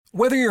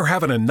Whether you're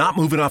having a not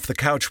moving off the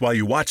couch while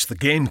you watch the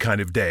game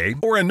kind of day,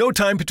 or a no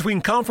time between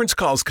conference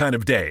calls kind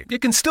of day, it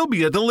can still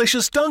be a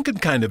delicious Dunkin'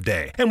 kind of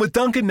day. And with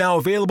Dunkin' now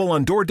available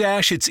on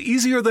DoorDash, it's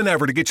easier than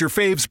ever to get your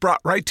faves brought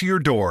right to your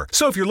door.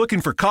 So if you're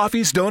looking for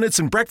coffees, donuts,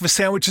 and breakfast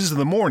sandwiches in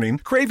the morning,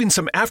 craving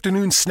some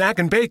afternoon snack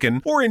and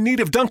bacon, or in need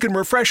of Dunkin'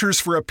 refreshers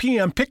for a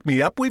PM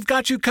pick-me-up, we've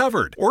got you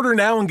covered. Order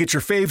now and get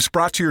your faves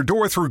brought to your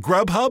door through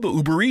Grubhub,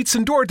 Uber Eats,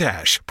 and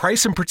DoorDash.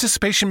 Price and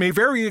participation may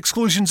vary.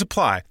 Exclusions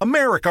apply.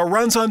 America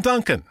runs on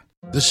Dunkin'.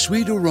 The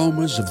sweet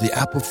aromas of the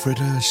apple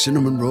fritter,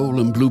 cinnamon roll,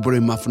 and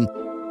blueberry muffin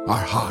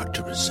are hard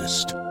to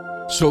resist.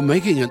 So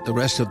making it the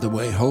rest of the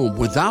way home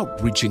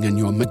without reaching in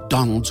your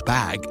McDonald's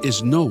bag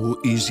is no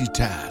easy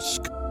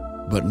task.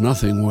 But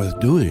nothing worth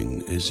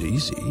doing is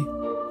easy.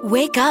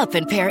 Wake up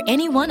and pair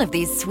any one of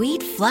these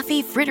sweet,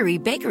 fluffy,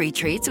 frittery bakery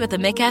treats with a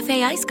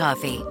McCafe iced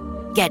coffee.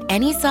 Get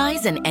any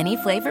size and any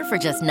flavor for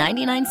just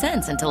 99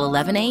 cents until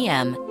 11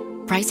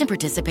 a.m. Price and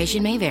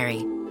participation may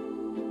vary.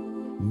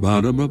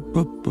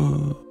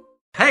 Ba-da-ba-ba-ba.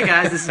 Hey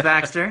guys, this is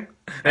Baxter.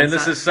 And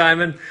this is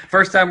Simon.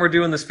 First time we're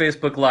doing this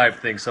Facebook Live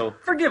thing, so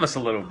forgive us a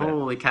little bit.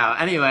 Holy cow.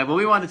 Anyway, well,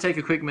 we wanted to take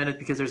a quick minute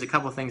because there's a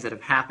couple things that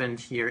have happened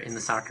here in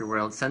the soccer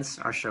world since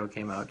our show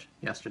came out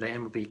yesterday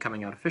and will be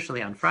coming out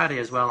officially on Friday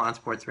as well on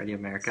Sports Radio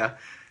America.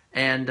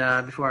 And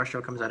before our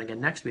show comes out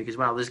again next week as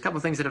well, there's a couple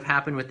things that have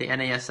happened with the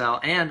NASL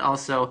and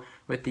also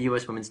with the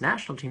U.S. women's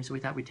national team, so we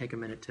thought we'd take a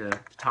minute to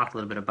talk a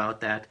little bit about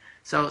that.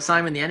 So,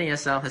 Simon, the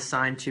NASL has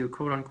signed two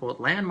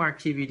quote-unquote landmark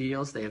TV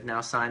deals. They have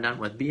now signed on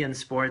with beIN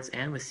Sports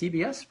and with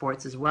CBS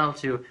Sports as well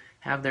to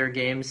have their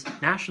games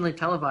nationally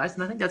televised,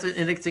 and I think that's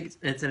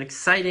it's an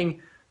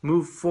exciting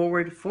move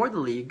forward for the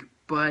league,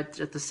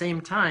 but at the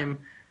same time,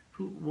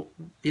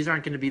 these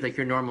aren't going to be like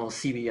your normal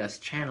CBS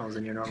channels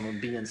and your normal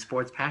beIN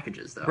Sports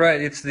packages, though. Right.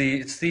 It's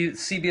the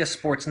CBS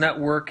Sports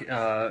Network.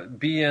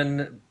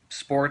 beIN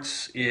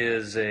Sports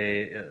is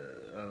a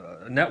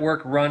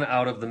network run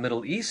out of the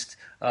Middle East.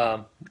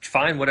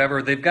 Fine,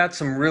 whatever. They've got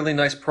some really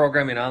nice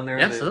programming on there.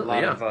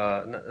 Absolutely,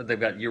 They've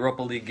got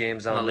Europa League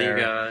games on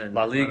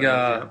La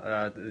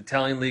Liga, the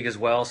Italian League as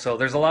well. So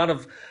there's a lot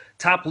of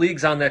top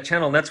leagues on that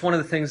channel. And that's one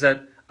of the things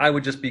that I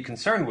would just be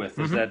concerned with,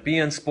 is that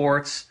beIN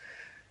Sports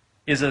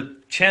is a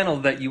channel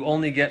that you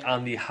only get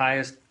on the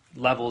highest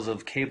levels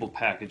of cable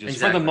packages.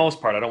 Exactly. For the most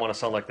part. I don't want to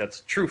sound like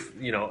that's true,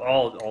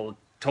 all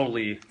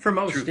totally for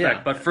most, true yeah.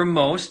 fact. But for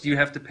most, you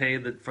have to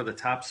pay for the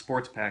top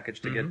sports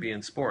package to get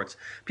beIN Sports.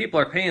 People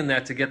are paying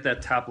that to get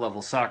that top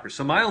level soccer.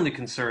 So my only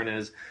concern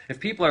is if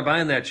people are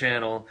buying that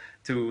channel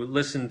to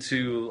listen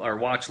to or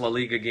watch La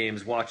Liga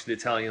games, watch the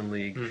Italian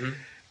League,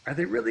 are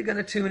they really going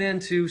to tune in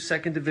to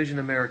Second Division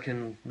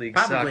American League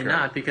soccer? Probably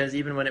not, because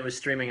even when it was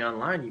streaming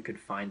online, you could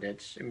find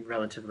it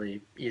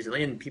relatively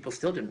easily, and people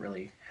still didn't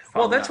really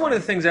follow. Well, that's one of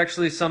the things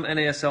actually some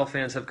NASL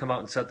fans have come out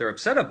and said they're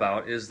upset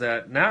about, is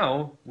that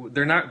now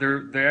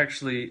they're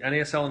actually,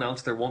 NASL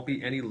announced there won't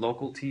be any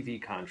local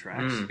TV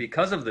contracts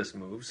because of this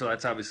move, so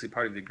that's obviously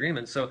part of the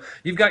agreement. So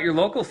you've got your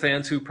local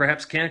fans who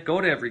perhaps can't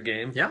go to every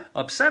game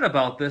upset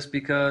about this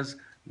because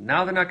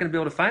now they're not going to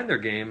be able to find their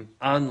game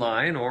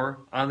online or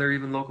on their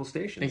even local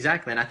stations.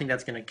 Exactly, and I think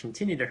that's going to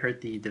continue to hurt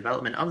the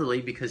development of the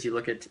league, because you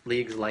look at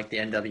leagues like the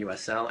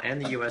NWSL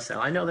and the USL.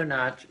 I know they're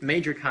not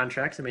major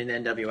contracts. I mean, the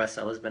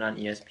NWSL has been on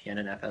ESPN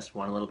and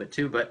FS1 a little bit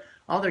too, but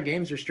all their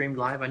games are streamed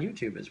live on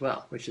YouTube as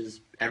well, which is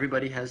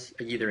everybody has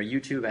either a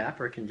YouTube app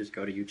or can just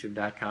go to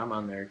youtube.com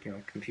on their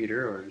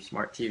computer or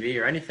smart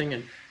TV or anything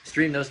and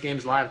stream those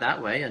games live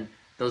that way, and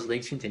those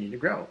leagues continue to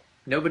grow.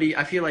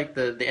 I feel like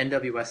the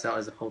NWSL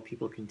as a whole,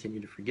 people continue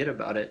to forget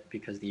about it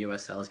because the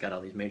USL has got all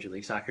these Major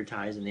League Soccer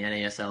ties, and the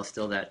NASL is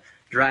still that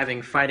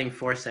driving, fighting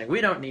force saying, we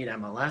don't need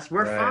MLS,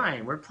 we're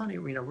fine, we're plenty,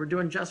 we're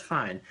doing just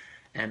fine.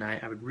 And I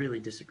would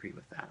really disagree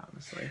with that,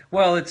 honestly.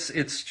 Well,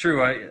 it's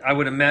true. I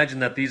would imagine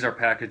that these are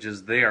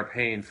packages they are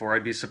paying for.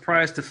 I'd be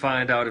surprised to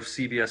find out if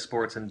CBS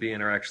Sports and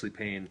beIN are actually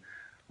paying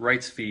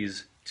rights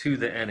fees to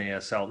the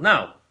NASL.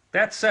 Now,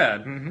 that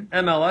said,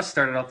 MLS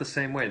started out the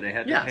same way. They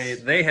had to pay.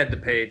 They had to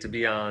pay to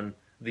be on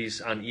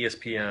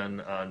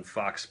ESPN, on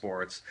Fox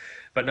Sports,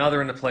 but now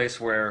they're in a place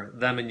where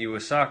them and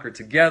U.S. Soccer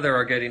together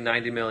are getting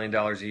 $90 million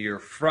a year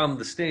from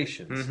the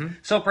stations.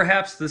 So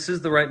perhaps this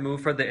is the right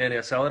move for the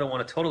NASL. I don't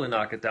want to totally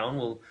knock it down.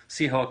 We'll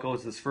see how it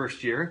goes this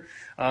first year,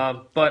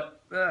 but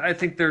I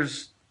think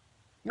there's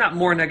not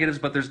more negatives,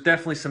 but there's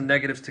definitely some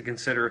negatives to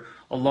consider,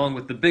 along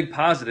with the big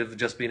positive of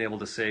just being able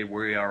to say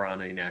we are on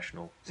a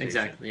national station.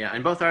 Exactly, yeah.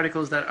 And both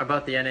articles that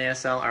about the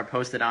NASL are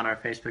posted on our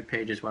Facebook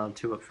page as well,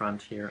 two up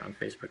front here on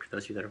Facebook for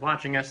those of you that are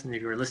watching us. And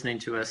if you are listening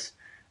to us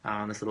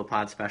on this little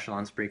pod special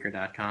on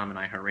Spreaker.com and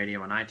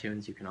iHeartRadio and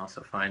iTunes, you can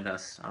also find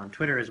us on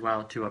Twitter as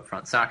well, two up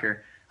front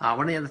soccer. One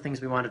of the other things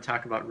we want to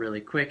talk about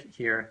really quick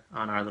here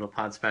on our little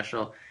pod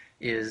special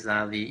is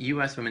the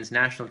U.S. women's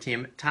national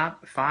team.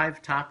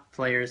 Five top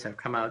players have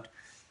come out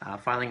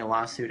filing a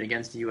lawsuit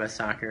against U.S.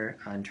 Soccer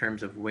in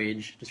terms of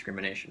wage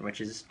discrimination, which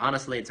is,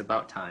 honestly, it's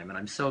about time. And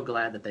I'm so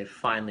glad that they've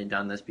finally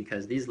done this,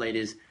 because these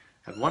ladies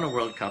have won a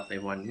World Cup,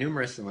 they've won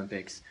numerous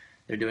Olympics,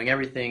 they're doing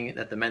everything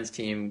that the men's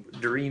team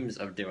dreams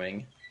of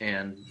doing,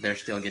 and they're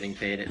still getting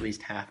paid at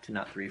least half to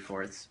not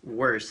 3/4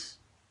 worse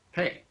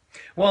pay.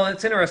 Well,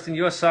 it's interesting.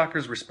 U.S.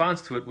 Soccer's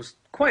response to it was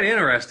quite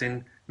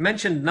interesting.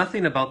 Mentioned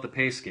nothing about the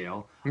pay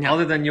scale,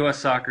 other than U.S.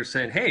 Soccer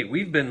saying, "Hey,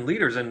 we've been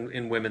leaders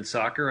in women's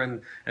soccer,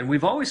 and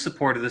we've always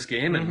supported this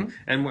game,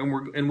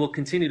 and we'll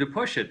continue to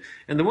push it."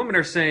 And the women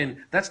are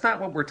saying, "That's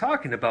not what we're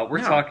talking about. We're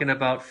talking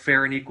about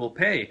fair and equal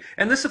pay."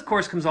 And this, of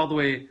course, comes all the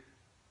way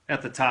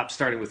at the top,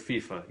 starting with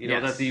FIFA. You know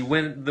that the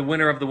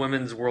winner of the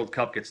Women's World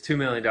Cup gets $2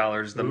 million.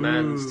 The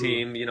men's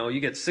team, you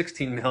get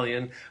 $16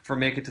 million for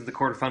making it to the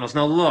quarterfinals.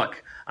 Now,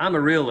 look, I'm a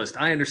realist.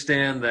 I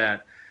understand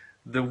that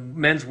the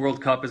Men's World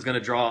Cup is going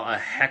to draw a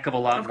heck of a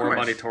lot more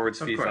money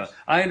towards FIFA.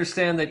 I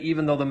understand that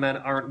even though the men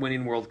aren't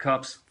winning World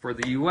Cups for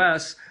the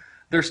U.S.,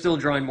 they're still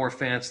drawing more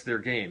fans to their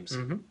games.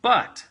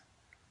 But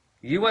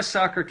U.S.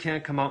 Soccer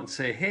can't come out and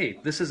say,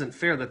 "Hey, this isn't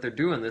fair that they're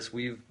doing this.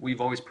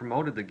 We've always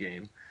promoted the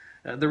game."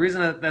 The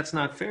reason that that's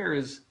not fair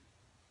is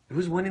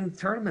who's winning the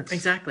tournaments.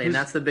 Exactly, and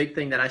that's the big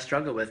thing that I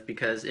struggle with,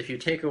 because if you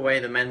take away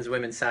the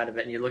men's-women's side of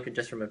it and you look at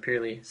just from a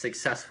purely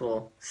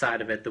successful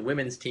side of it, the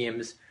women's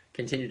teams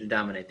continue to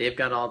dominate. They've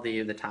got all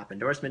the top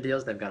endorsement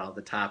deals. They've got all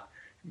the top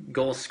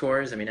goal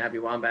scorers. I mean, Abby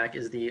Wambach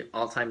is the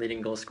all-time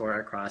leading goal scorer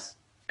across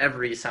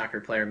every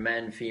soccer player,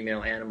 men,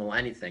 female, animal,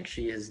 anything.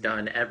 She has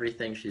done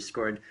everything. She's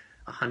scored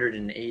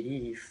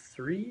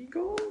 183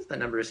 goals. That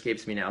number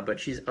escapes me now, but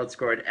she's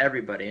outscored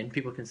everybody. And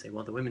people can say,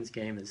 well, the women's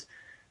game is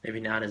maybe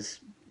not as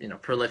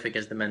prolific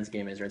as the men's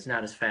game is, or it's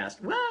not as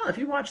fast. Well, if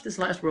you watch this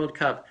last World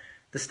Cup,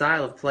 the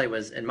style of play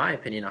was, in my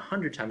opinion,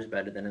 100 times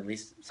better than at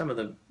least some of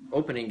the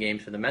opening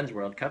games for the Men's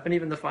World Cup, and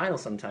even the final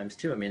sometimes,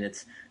 too. I mean,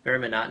 it's very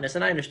monotonous,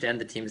 and I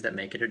understand the teams that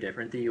make it are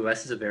different. The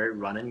U.S. is a very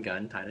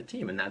run-and-gun kind of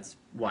team, and that's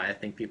why I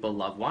think people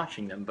love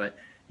watching them. But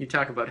you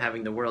talk about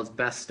having the world's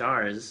best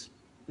stars,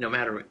 no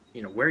matter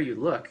where you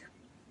look,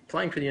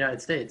 playing for the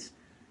United States,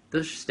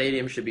 those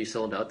stadiums should be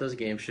sold out. Those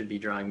games should be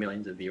drawing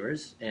millions of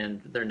viewers,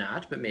 and they're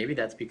not. But maybe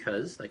that's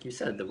because, like you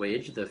said, the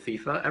wage, the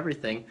FIFA,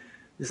 everything,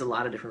 there's a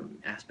lot of different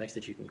aspects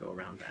that you can go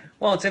around that.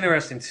 Well, it's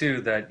interesting,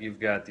 too, that you've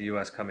got the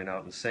U.S. coming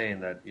out and saying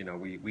that,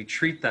 we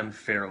treat them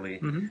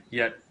fairly,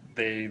 yet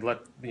they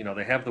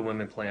they have the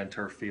women play on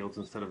turf fields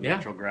instead of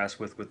natural grass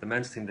with the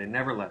men's team. They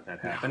never let that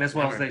happen, as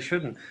well as they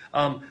shouldn't.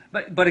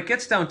 But it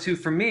gets down to,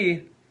 for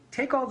me,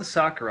 take all the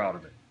soccer out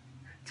of it.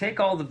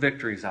 Take all the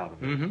victories out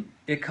of it.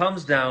 It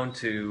comes down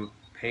to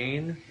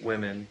paying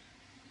women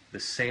the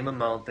same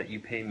amount that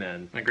you pay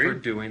men for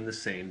doing the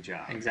same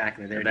job.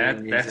 Exactly.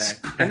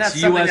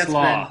 That's U.S.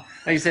 law.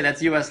 Like you said,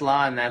 that's U.S.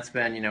 law, and that's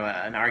been,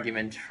 an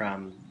argument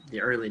from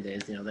the early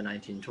days, the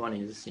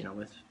 1920s,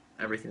 with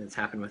everything that's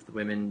happened with the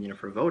women,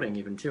 for voting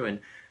even too. And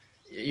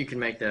you can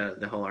make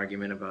the whole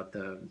argument about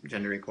the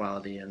gender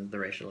equality and the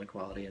racial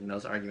equality, and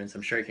those arguments,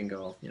 I'm sure you can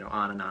go,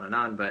 on and on and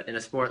on. But in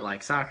a sport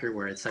like soccer,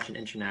 where it's such an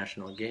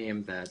international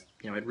game that,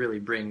 it really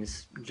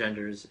brings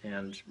genders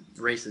and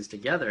races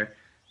together,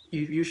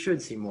 you should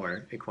see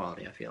more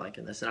equality, I feel like,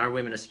 in this. And our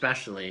women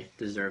especially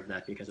deserve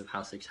that because of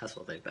how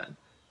successful they've been.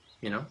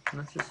 And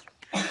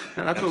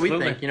that's what we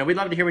think. We'd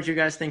love to hear what you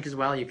guys think as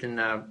well. You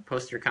can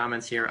post your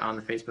comments here on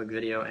the Facebook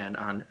video and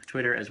on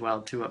Twitter as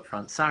well, to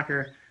Upfront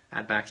Soccer,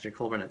 at Baxter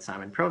Colburn, at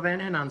Simon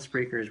Provan, and on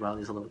Spreaker as well.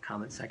 There's a little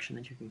comment section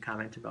that you can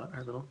comment about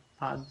our little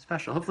pod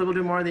special. Hopefully we'll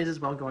do more of these as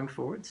well going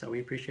forward. So we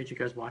appreciate you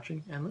guys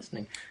watching and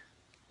listening.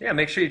 Yeah,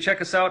 make sure you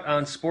check us out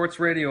on Sports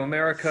Radio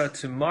America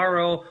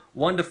tomorrow,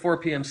 1 to 4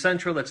 p.m.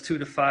 Central. That's 2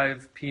 to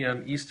 5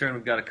 p.m. Eastern.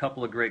 We've got a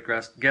couple of great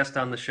guests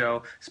on the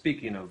show.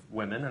 Speaking of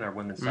women and our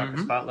Women's Soccer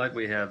Spotlight,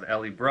 we have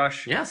Ellie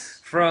Brush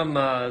from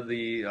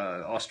the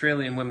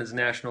Australian Women's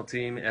National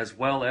Team, as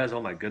well as,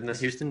 oh my goodness,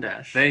 Houston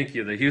Dash. Thank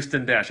you, the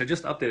Houston Dash. I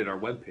just updated our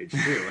webpage,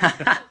 too.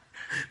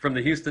 From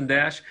the Houston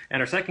Dash.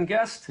 And our second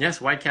guest? Yes,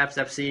 Whitecaps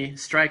FC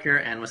striker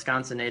and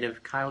Wisconsin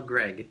native Kyle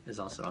Gregg is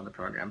also on the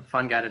program.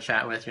 Fun guy to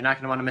chat with. You're not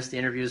going to want to miss the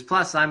interviews.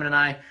 Plus, Simon and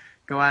I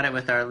go at it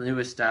with our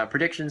newest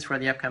predictions for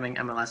the upcoming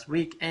MLS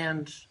week,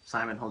 and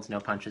Simon holds no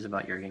punches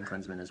about Jurgen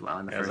Klinsmann as well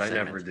in the first segment. As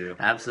I never do.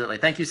 Absolutely.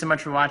 Thank you so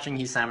much for watching.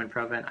 He's Simon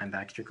Provan. I'm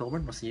Baxter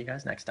Colburn. We'll see you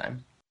guys next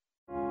time.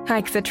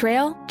 Hike the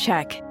trail?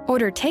 Check.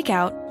 Order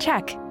takeout?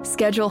 Check.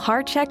 Schedule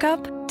heart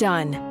checkup?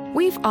 Done.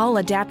 We've all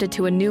adapted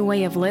to a new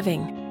way of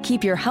living.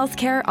 Keep your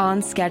healthcare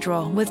on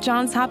schedule with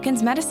Johns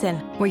Hopkins Medicine,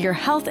 where your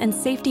health and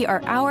safety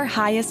are our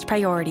highest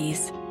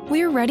priorities.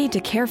 We're ready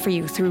to care for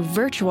you through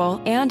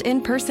virtual and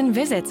in-person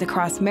visits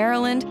across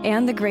Maryland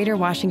and the greater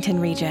Washington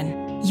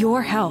region.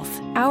 Your health,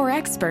 our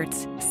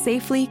experts,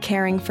 safely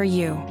caring for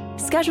you.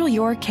 Schedule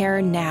your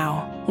care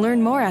now.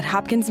 Learn more at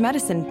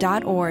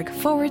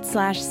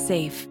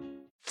hopkinsmedicine.org/safe.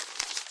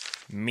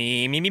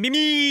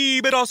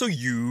 Me, but also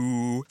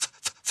you.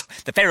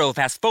 The Pharaoh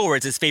fast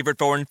forwards his favorite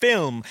foreign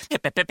film,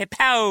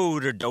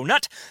 Powder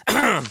Donut.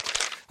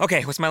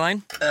 Okay, what's my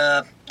line?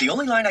 The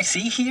only line I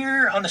see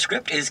here on the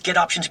script is get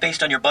options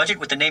based on your budget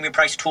with the Name Your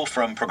Price tool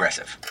from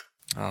Progressive.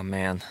 Oh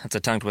man, that's a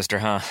tongue twister,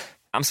 huh?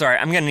 I'm sorry,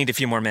 I'm gonna need a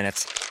few more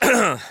minutes.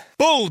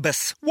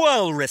 Bulbous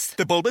Walrus,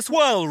 the Bulbous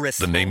Walrus.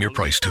 The Name Your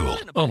Price tool,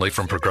 only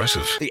from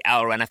Progressive. The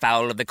owl ran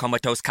afoul of the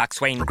comatose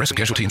coxswain. Progressive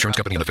Casualty Insurance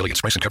Company and affiliates.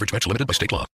 Price and coverage match limited by state law.